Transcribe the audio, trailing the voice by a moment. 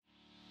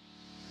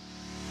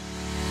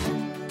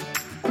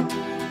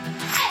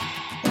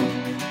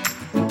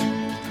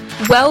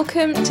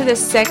Welcome to the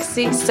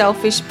Sexy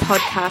Selfish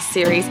podcast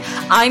series.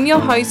 I'm your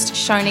host,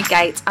 Shona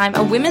Gates. I'm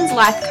a women's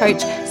life coach,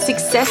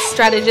 success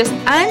strategist,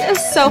 and a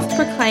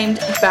self-proclaimed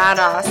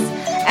badass.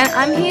 And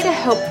I'm here to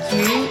help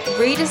you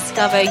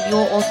rediscover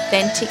your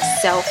authentic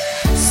self,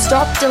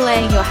 stop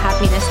delaying your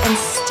happiness, and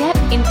step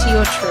into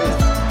your truth.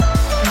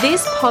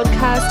 This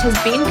podcast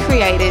has been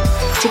created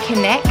to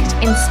connect,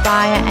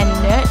 inspire, and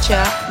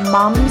nurture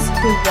mums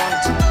who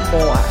want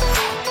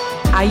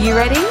more. Are you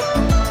ready?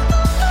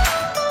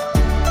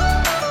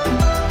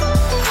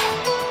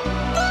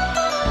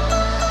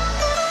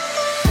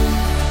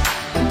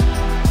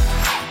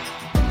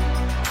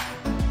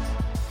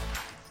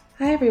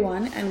 Hi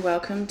everyone, and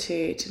welcome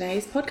to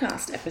today's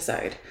podcast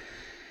episode.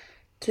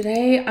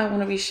 Today I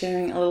want to be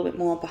sharing a little bit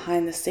more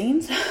behind the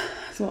scenes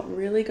of what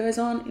really goes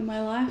on in my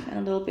life and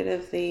a little bit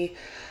of the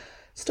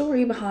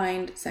story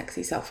behind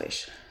Sexy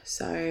Selfish.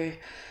 So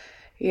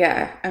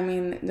yeah,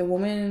 the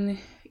woman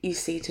you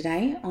see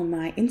today on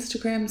my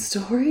Instagram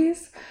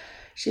stories,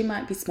 she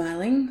might be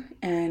smiling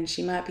and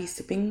she might be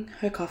sipping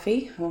her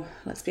coffee, or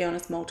let's be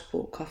honest,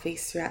 multiple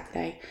coffees throughout the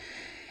day.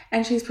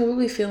 And she's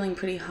probably feeling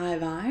pretty high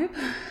vibe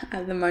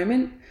at the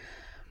moment.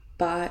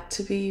 But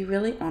to be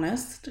really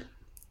honest, only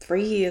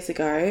 3 years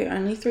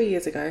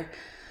ago,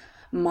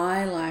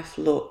 my life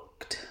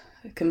looked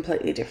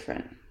completely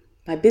different.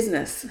 My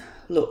business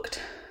looked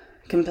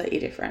completely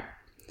different.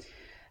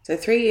 So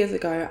 3 years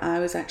ago, I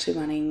was actually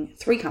running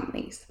 3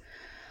 companies.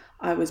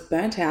 I was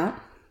burnt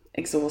out,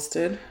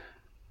 exhausted,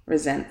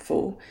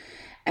 resentful,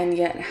 and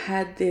yet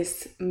had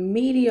this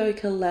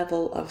mediocre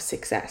level of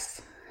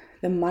success.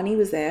 The money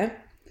was there.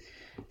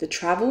 The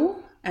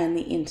travel and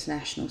the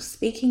international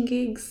speaking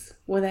gigs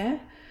were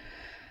there.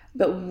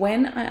 But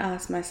when I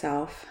asked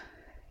myself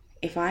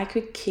if I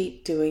could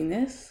keep doing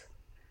this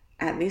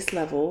at this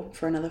level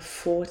for another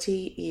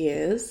 40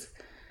 years,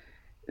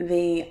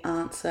 the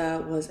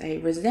answer was a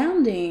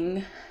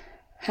resounding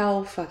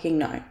hell fucking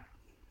no,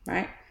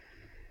 right?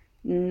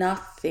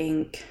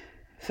 Nothing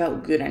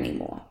felt good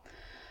anymore.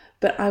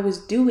 But I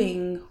was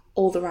doing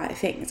all the right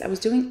things. I was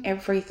doing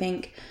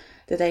everything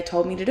that they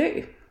told me to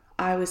do.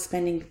 I was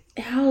spending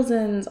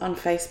thousands on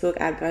Facebook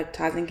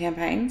advertising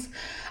campaigns.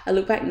 I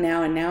look back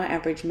now and I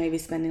average maybe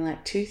spending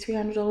like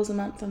 $200-$300 a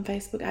month on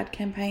Facebook ad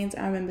campaigns.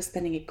 I remember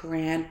spending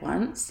 $1,000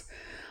 once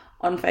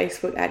on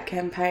Facebook ad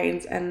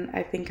campaigns, and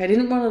I think I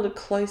didn't want to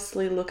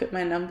closely look at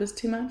my numbers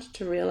too much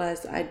to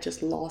realize that I'd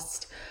just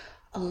lost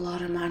a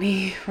lot of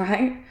money,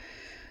 right?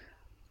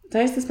 So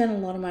I used to spend a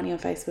lot of money on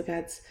Facebook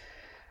ads.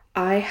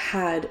 I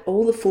had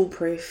all the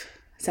foolproof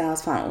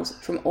sales funnels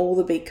from all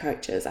the big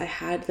coaches. I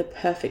had the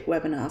perfect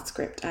webinar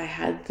script. I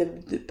had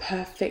the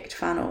perfect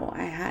funnel.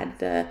 I had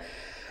the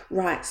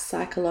right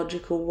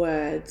psychological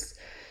words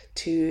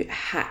to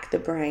hack the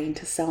brain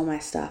to sell my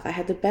stuff. I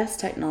had the best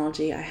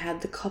technology. I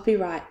had the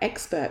copyright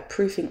expert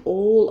proofing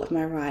all of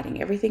my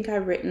writing. Everything I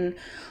wrote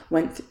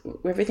went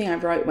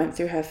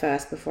through her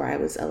first before I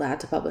was allowed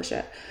to publish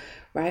it,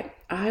 right?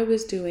 I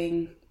was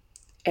doing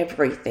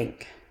everything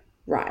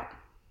right.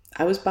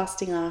 I was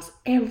busting ass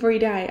every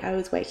day. I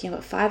was waking up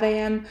at 5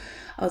 a.m.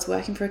 I was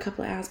working for a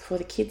couple of hours before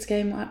the kids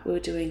came up. We were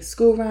doing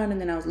school run,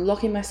 and then I was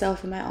locking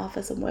myself in my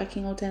office and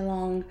working all day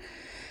long.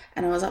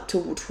 And I was up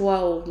till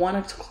 1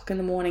 o'clock in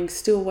the morning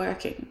still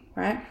working,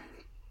 right?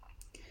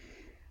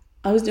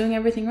 I was doing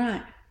everything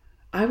right.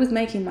 I was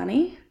making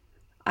money.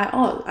 I'm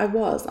not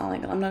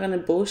going to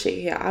bullshit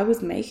here. I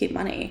was making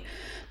money.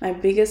 My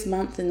biggest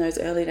month in those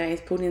early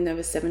days pulled in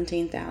over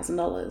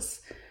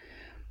 $17,000.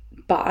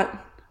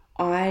 But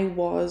I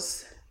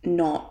was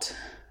not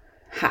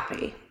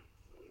happy.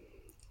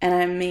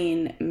 And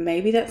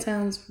maybe that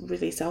sounds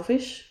really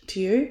selfish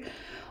to you,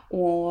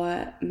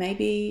 or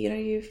maybe,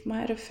 you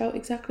might have felt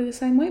exactly the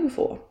same way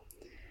before.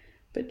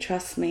 But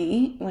trust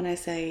me when I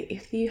say,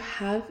 if you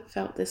have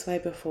felt this way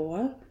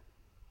before,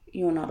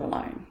 you're not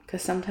alone.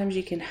 Because sometimes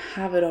you can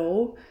have it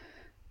all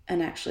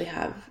and actually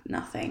have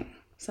nothing.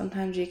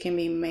 Sometimes you can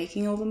be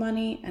making all the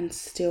money and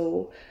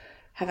still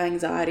have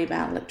anxiety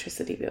about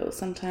electricity bills.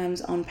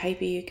 Sometimes on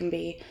paper you can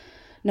be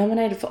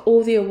nominated for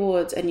all the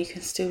awards and you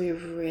can still be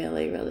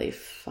really, really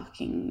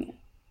fucking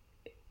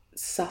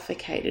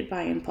suffocated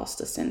by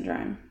imposter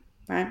syndrome,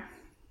 right?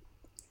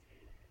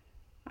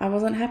 I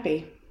wasn't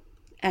happy.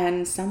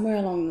 And somewhere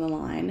along the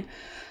line,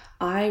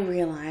 I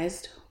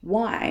realized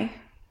why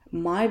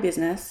my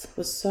business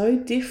was so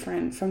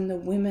different from the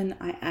women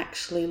I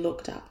actually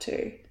looked up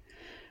to.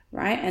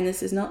 Right? And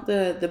this is not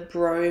the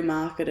bro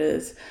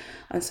marketers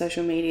on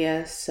social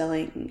media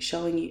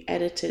showing you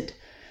edited,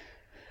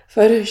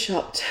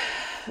 photoshopped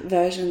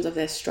versions of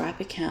their Stripe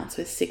accounts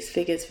with 6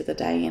 figures for the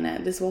day in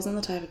it. This wasn't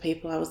the type of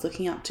people I was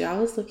looking up to. I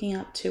was looking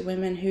up to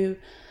women who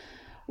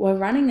were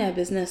running their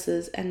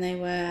businesses and they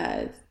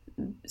were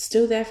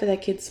still there for their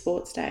kids'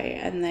 sports day,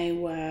 and they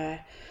were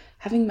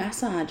having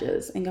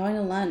massages and going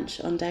to lunch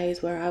on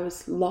days where I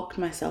was locked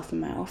myself in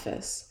my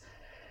office.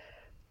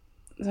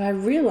 So I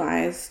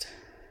realized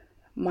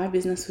my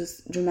business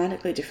was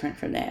dramatically different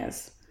from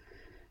theirs.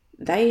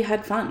 They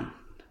had fun.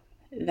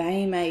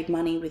 They made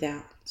money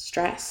without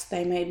stress.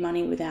 They made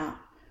money without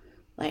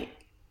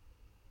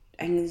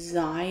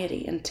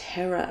anxiety and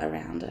terror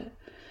around it.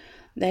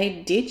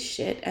 They did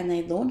shit and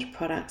they launched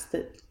products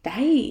that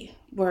they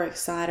were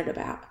excited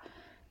about.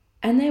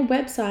 And their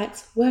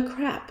websites were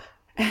crap.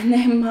 And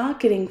their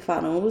marketing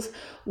funnels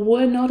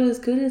were not as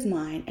good as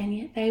mine. And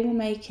yet they were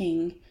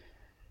making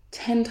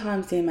 10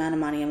 times the amount of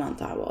money a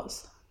month I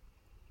was.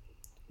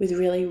 With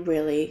really,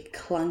 really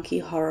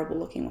clunky, horrible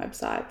looking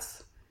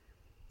websites.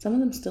 Some of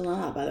them still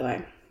are, by the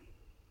way.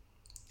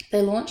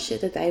 They launched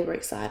shit that they were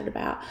excited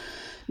about,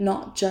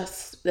 not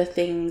just the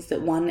things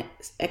that one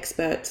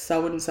expert,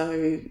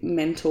 so-and-so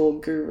mentor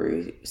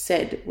guru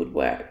said would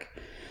work.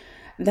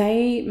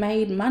 They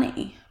made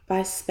money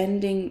by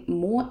spending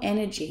more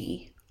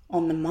energy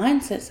on the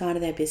mindset side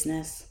of their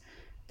business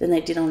than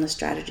they did on the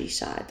strategy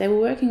side. They were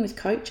working with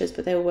coaches,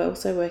 but they were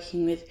also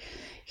working with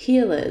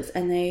healers,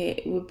 and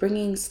they were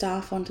bringing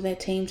staff onto their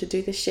team to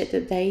do the shit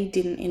that they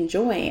didn't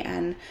enjoy.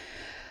 And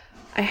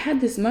I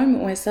had this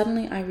moment where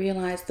suddenly I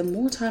realized the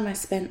more time I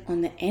spent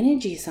on the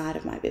energy side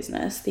of my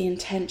business, the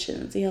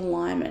intentions, the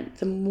alignment,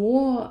 the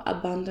more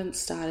abundance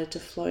started to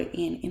flow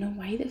in a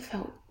way that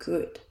felt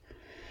good.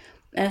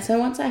 And so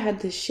once I had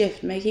this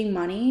shift, making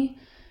money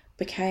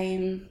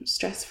became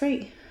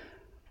stress-free.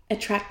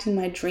 Attracting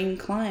my dream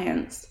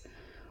clients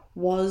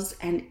was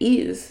and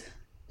is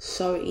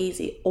so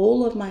easy.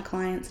 All of my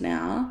clients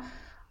now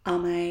are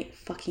my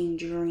fucking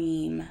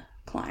dream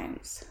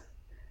clients.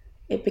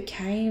 It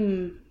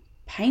became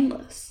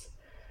painless.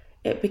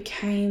 It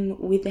became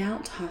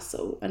without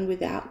hustle and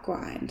without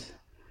grind.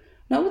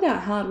 Not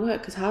without hard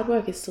work, because hard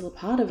work is still a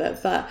part of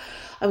it, but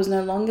I was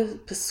no longer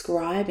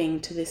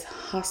prescribing to this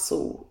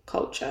hustle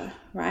culture,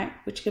 right?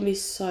 Which can be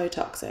so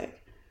toxic.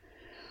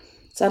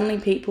 Suddenly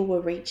people were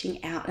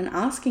reaching out and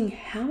asking,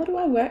 how do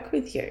I work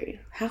with you?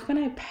 How can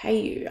I pay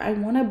you? I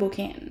want to book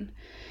in.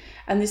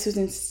 And this was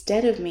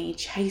instead of me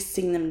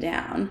chasing them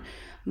down,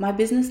 my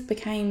business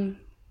became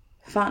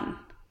fun.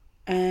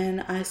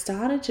 And I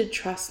started to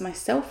trust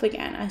myself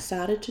again. I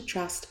started to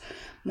trust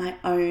my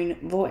own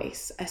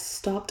voice. I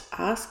stopped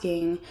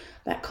asking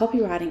that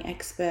copywriting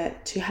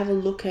expert to have a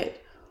look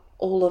at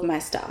all of my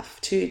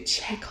stuff, to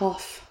check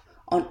off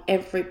on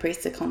every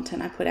piece of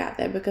content I put out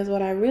there, because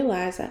what I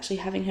realized actually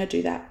having her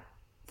do that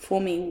for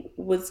me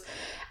was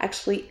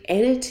actually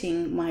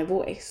editing my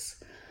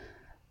voice.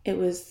 It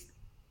was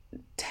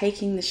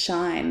taking the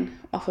shine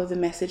off of the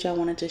message I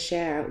wanted to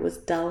share. It was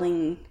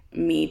dulling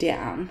me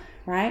down,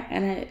 right?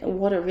 And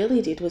what it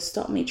really did was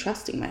stop me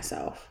trusting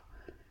myself.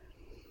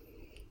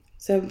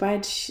 So by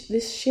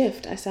this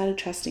shift, I started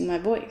trusting my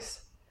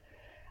voice.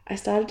 I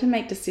started to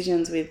make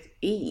decisions with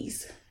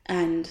ease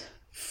and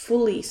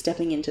fully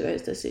stepping into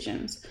those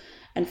decisions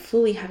and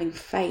fully having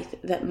faith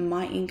that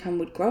my income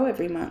would grow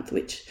every month,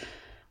 which,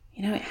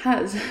 it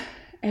has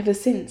ever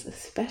since,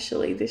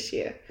 especially this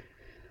year.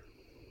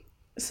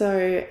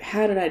 So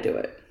how did I do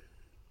it?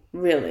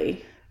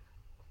 Really,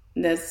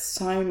 there's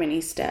so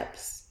many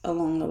steps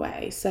along the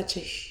way, such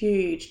a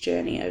huge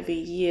journey over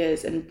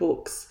years and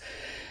books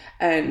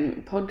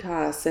and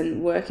podcasts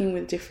and working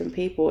with different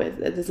people.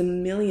 There's a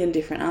million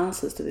different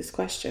answers to this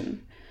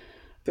question.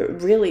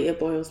 But really it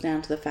boils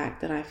down to the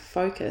fact that I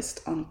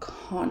focused on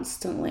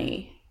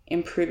constantly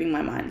improving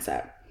my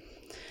mindset.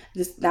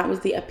 That was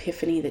the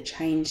epiphany that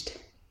changed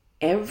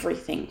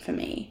everything for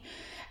me.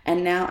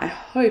 And now I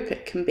hope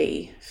it can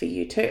be for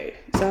you too.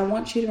 So I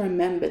want you to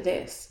remember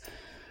this,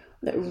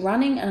 that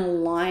running an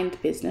aligned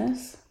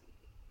business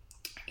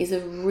is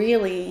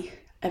really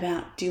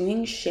about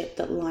doing shit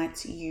that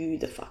lights you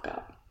the fuck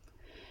up.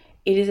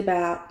 It is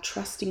about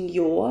trusting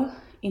your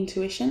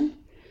intuition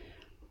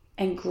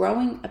and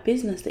growing a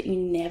business that you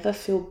never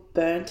feel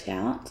burnt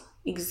out,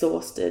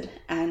 exhausted,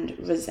 and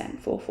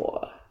resentful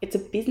for. It's a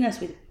business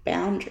with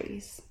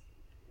boundaries.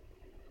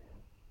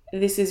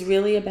 This is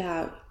really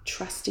about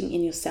trusting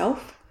in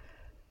yourself,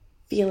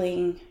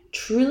 feeling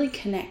truly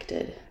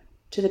connected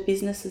to the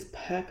business's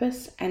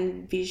purpose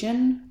and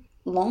vision,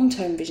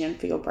 long-term vision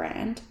for your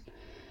brand,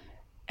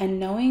 and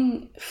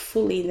knowing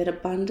fully that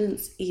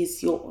abundance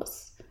is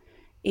yours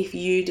if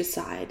you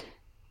decide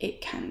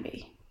it can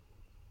be.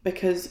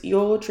 Because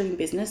your dream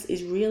business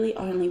is really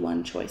only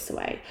one choice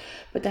away,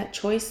 but that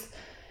choice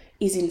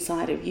is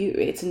inside of you.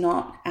 It's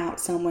not out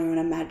somewhere in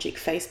a magic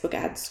Facebook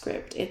ad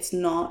script. It's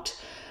not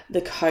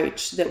the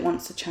coach that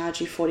wants to charge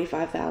you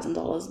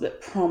 $45,000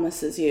 but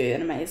promises you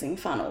an amazing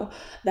funnel.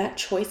 That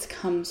choice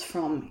comes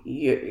from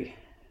you.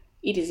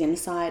 It is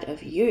inside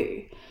of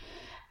you.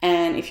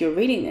 And if you're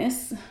reading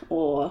this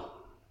or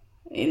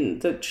in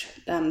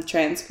the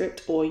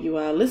transcript, or you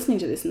are listening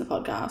to this in the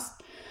podcast,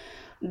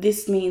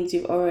 this means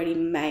you've already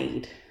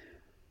made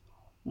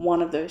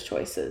one of those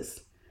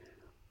choices,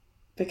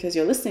 because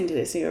you're listening to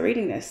this or you're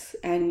reading this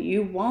and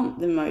you want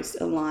the most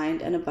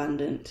aligned and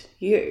abundant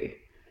you.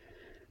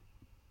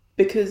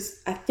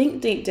 Because I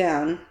think deep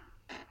down,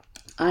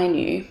 I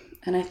knew,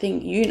 and I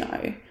think you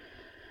know,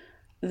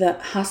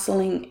 that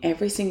hustling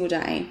every single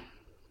day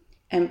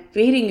and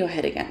beating your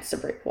head against a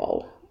brick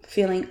wall,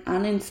 feeling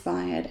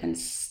uninspired and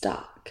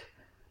stuck,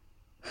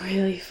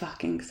 really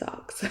fucking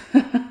sucks.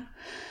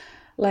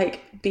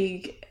 like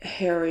big,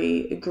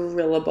 hairy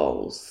gorilla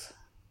balls,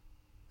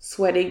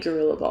 sweaty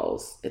gorilla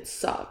balls. It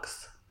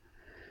sucks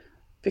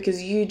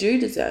because you do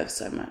deserve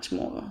so much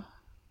more,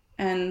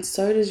 and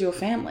so does your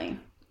family.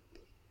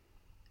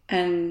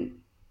 And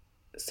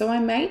so I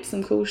made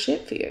some cool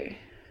shit for you,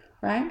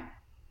 right?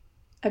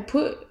 I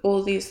put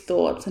all these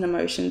thoughts and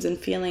emotions and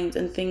feelings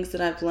and things that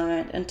I've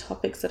learned and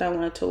topics that I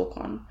want to talk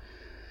on.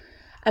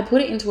 I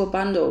put it into a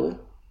bundle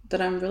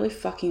that I'm really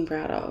fucking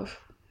proud of.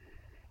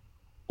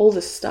 All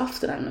the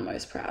stuff that I'm the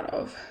most proud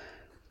of.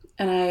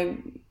 And I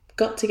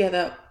got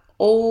together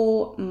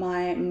all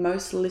my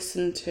most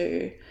listened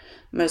to,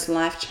 most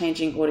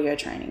life-changing audio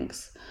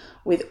trainings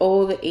with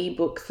all the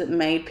ebooks that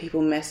made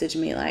people message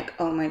me like,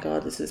 oh my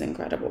God, this is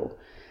incredible.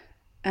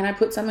 And I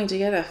put something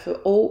together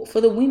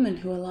for the women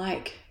who are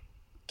like,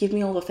 give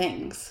me all the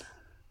things.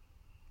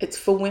 It's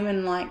for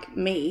women like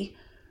me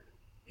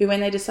who,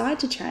 when they decide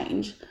to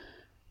change,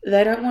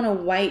 they don't want to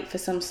wait for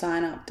some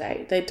sign-up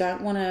date. They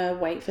don't want to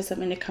wait for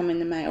something to come in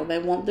the mail. They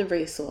want the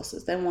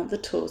resources. They want the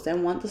tools. They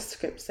want the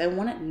scripts. They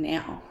want it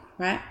now,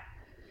 right?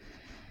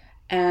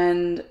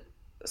 And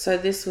so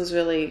this was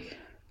really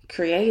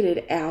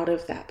created out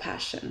of that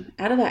passion,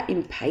 out of that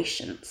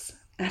impatience,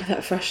 out of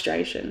that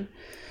frustration.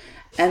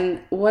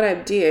 And what I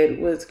did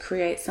was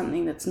create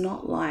something that's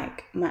not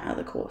like my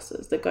other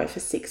courses that go for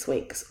 6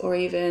 weeks, or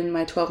even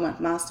my 12-month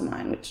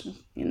mastermind, which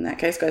in that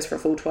case goes for a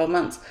full 12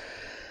 months.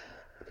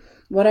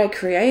 What I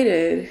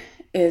created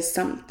is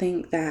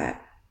something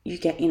that you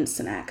get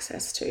instant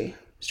access to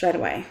straight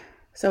away.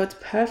 So it's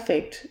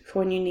perfect for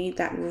when you need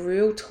that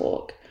real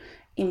talk,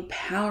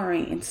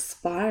 empowering,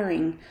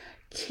 inspiring,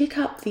 kick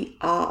up the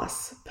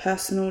ass,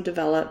 personal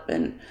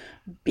development,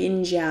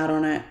 binge out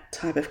on it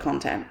type of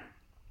content.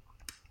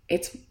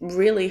 It's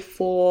really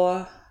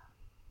for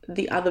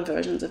the other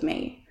versions of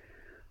me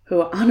who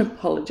are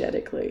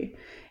unapologetically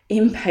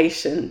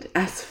impatient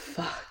as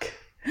fuck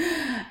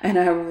and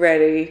are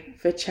ready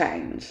for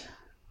change,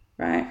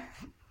 right?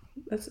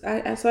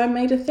 So I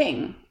made a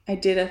thing. I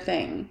did a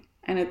thing,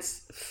 and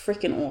it's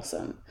freaking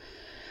awesome.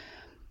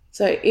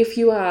 So if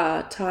you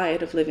are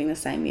tired of living the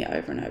same year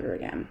over and over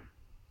again,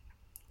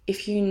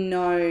 if you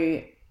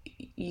know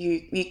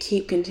you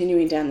keep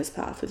continuing down this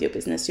path with your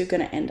business, you're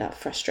going to end up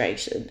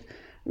frustrated,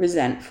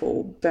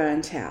 resentful,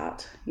 burnt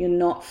out. You're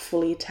not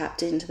fully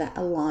tapped into that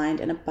aligned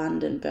and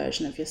abundant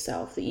version of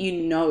yourself that you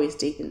know is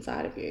deep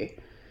inside of you.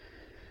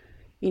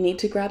 You need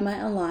to grab my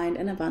aligned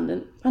and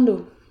abundant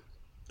bundle,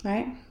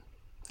 right?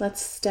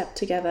 Let's step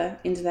together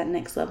into that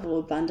next level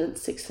of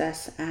abundance,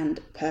 success, and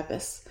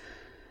purpose.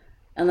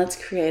 And let's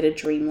create a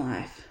dream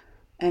life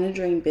and a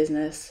dream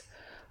business,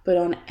 but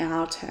on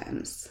our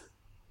terms,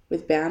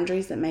 with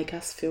boundaries that make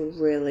us feel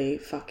really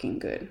fucking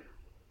good.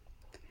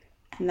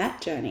 And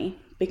that journey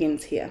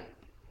begins here.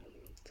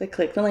 So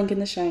click the link in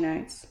the show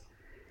notes,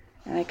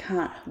 and I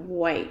can't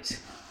wait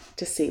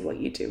to see what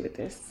you do with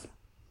this.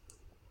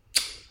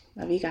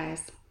 Love you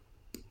guys.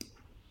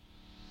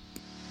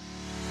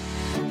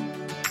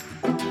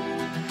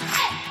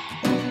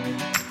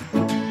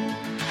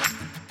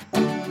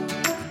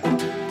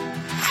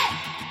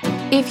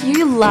 If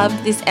you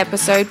loved this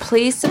episode,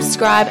 please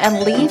subscribe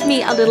and leave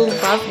me a little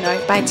love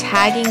note by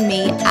tagging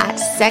me at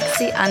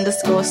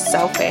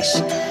sexy_selfish.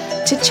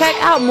 To check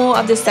out more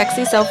of the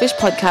Sexy Selfish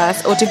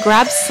podcast or to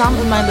grab some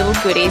of my little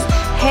goodies,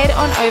 head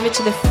on over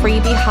to the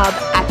freebie hub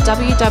at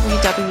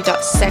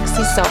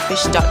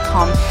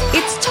www.sexyselfish.com.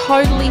 It's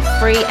totally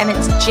free and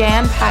it's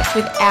jam-packed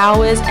with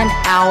hours and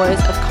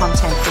hours of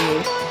content for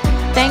you.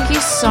 Thank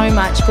you so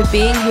much for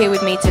being here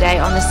with me today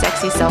on the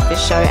Sexy Selfish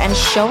Show and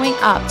showing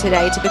up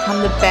today to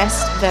become the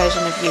best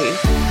version of you.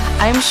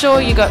 I'm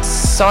sure you got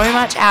so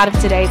much out of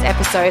today's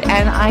episode,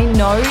 and I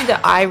know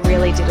that I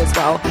really did as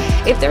well.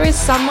 If there is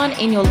someone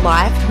in your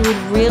life who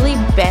would really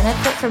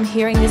benefit from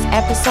hearing this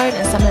episode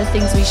and some of the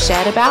things we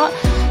shared about,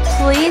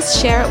 please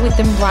share it with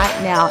them right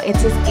now.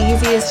 It's as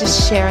easy as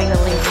just sharing the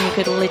link, and you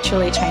could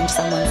literally change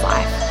someone's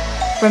life.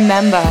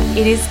 Remember,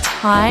 it is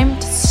time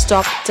to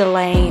stop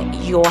delaying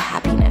your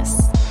happiness.